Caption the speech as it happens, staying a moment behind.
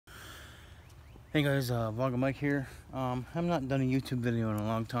Hey guys, Vlogger Mike here. I've not done a YouTube video in a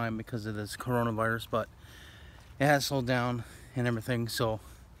long time because of this coronavirus, but it has slowed down and everything, so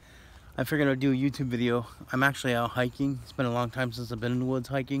I figured I'd do a YouTube video. I'm actually out hiking. It's been a long time since I've been in the woods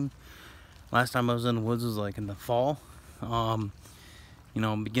hiking. Last time I was in the woods was like in the fall,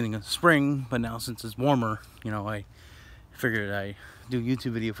 beginning of spring, but now since it's warmer, I figured I'd do a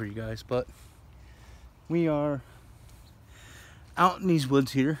YouTube video for you guys. But we are out in these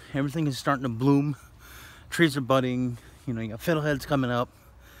woods here. Everything is starting to bloom. Trees are budding. You got fiddleheads coming up.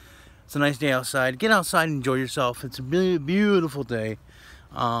 It's a nice day outside. Get outside and enjoy yourself. It's a beautiful day.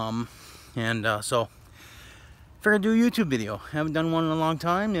 So figured I'd do a YouTube video. I haven't done one in a long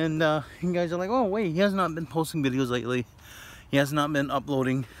time, and you guys are like, oh wait, he has not been posting videos lately. He has not been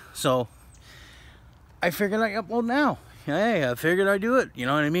uploading. So I figured I'd upload now. Hey, I figured I'd do it. You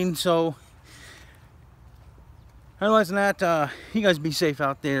know what I mean? So otherwise than that, you guys be safe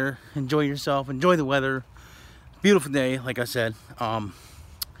out there. Enjoy yourself. Enjoy the weather. Beautiful day, like I said. Not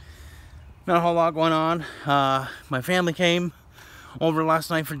a whole lot going on. My family came over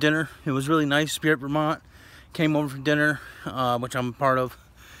last night for dinner. It was really nice. Spirit Vermont came over for dinner, which I'm a part of.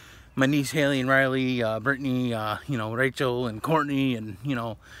 My niece Haley and Riley, Brittany, Rachel and Courtney, and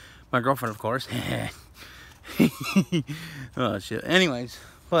my girlfriend, of course. Oh shit. Anyways,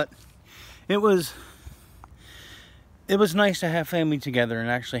 but it was nice to have family together and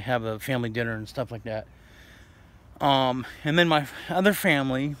actually have a family dinner and stuff like that. And then my other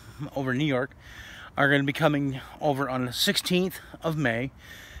family over in New York are going to be coming over on the 16th of May,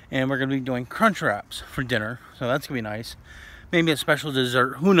 and we're going to be doing crunch wraps for dinner. So that's going to be nice. Maybe a special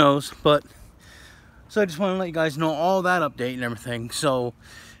dessert, who knows. But so I just want to let you guys know all that update and everything. So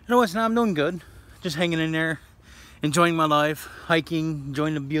anyways, now I'm doing good. Just hanging in there, enjoying my life, hiking,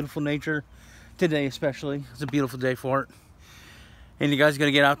 enjoying the beautiful nature. Today especially, it's a beautiful day for it. And you guys got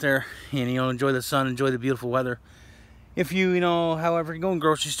to get out there and enjoy the sun, enjoy the beautiful weather. If however, you go in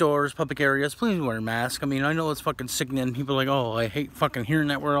grocery stores, public areas, please wear a mask. I mean, I know it's fucking sickening. People are like, oh, I hate fucking hearing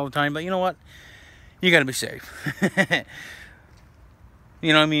that word all the time. But you know what? You got to be safe.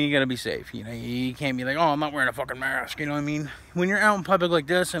 You know what I mean? You got to be safe. You can't be like, oh, I'm not wearing a fucking mask. You know what I mean? When you're out in public like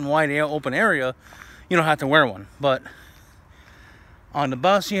this in wide open area, you don't have to wear one. But on the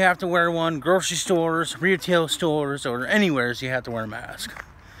bus, you have to wear one. Grocery stores, retail stores, or anywhere, you have to wear a mask.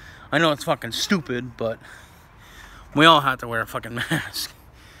 I know it's fucking stupid, but we all have to wear a fucking mask.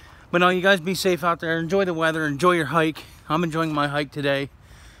 But no, you guys be safe out there. Enjoy the weather. Enjoy your hike. I'm enjoying my hike today.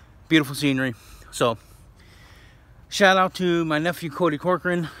 Beautiful scenery. So, shout out to my nephew, Cody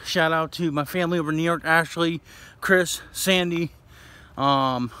Corcoran. Shout out to my family over in New York. Ashley, Chris, Sandy,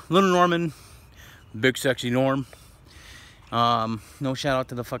 Little Norman, Big Sexy Norm. No shout out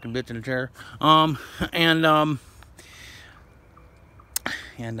to the fucking bitch in the chair.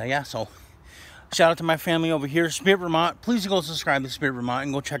 Yeah, so shout out to my family over here, Spirit Vermont. Please go subscribe to Spirit Vermont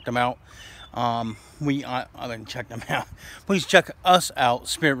and go check them out. I didn't check them out. Please check us out,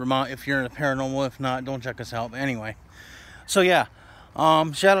 Spirit Vermont, if you're in the paranormal. If not, don't check us out. But anyway, so yeah,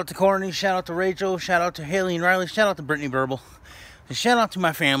 shout out to Courtney, shout out to Rachel, shout out to Haley and Riley, shout out to Brittany Burble, and shout out to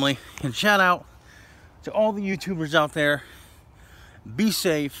my family, and shout out to all the YouTubers out there. Be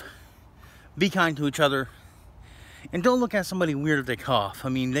safe, be kind to each other, and don't look at somebody weird if they cough. I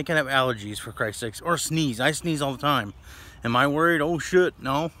mean, they can have allergies, for Christ's sakes, or sneeze. I sneeze all the time. Am I worried? Oh shit,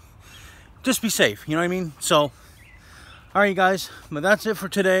 no. Just be safe, you know what I mean? So, alright you guys, but that's it for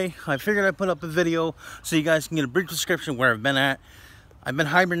today. I figured I'd put up a video so you guys can get a brief description of where I've been at. I've been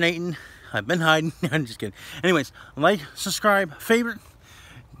hibernating, I've been hiding. I'm just kidding. Anyways, like, subscribe, favorite.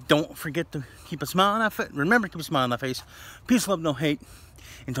 Don't forget to keep a smile on that face. Remember to keep a smile on that face. Peace, love, no hate.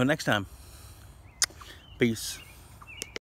 Until next time. Peace.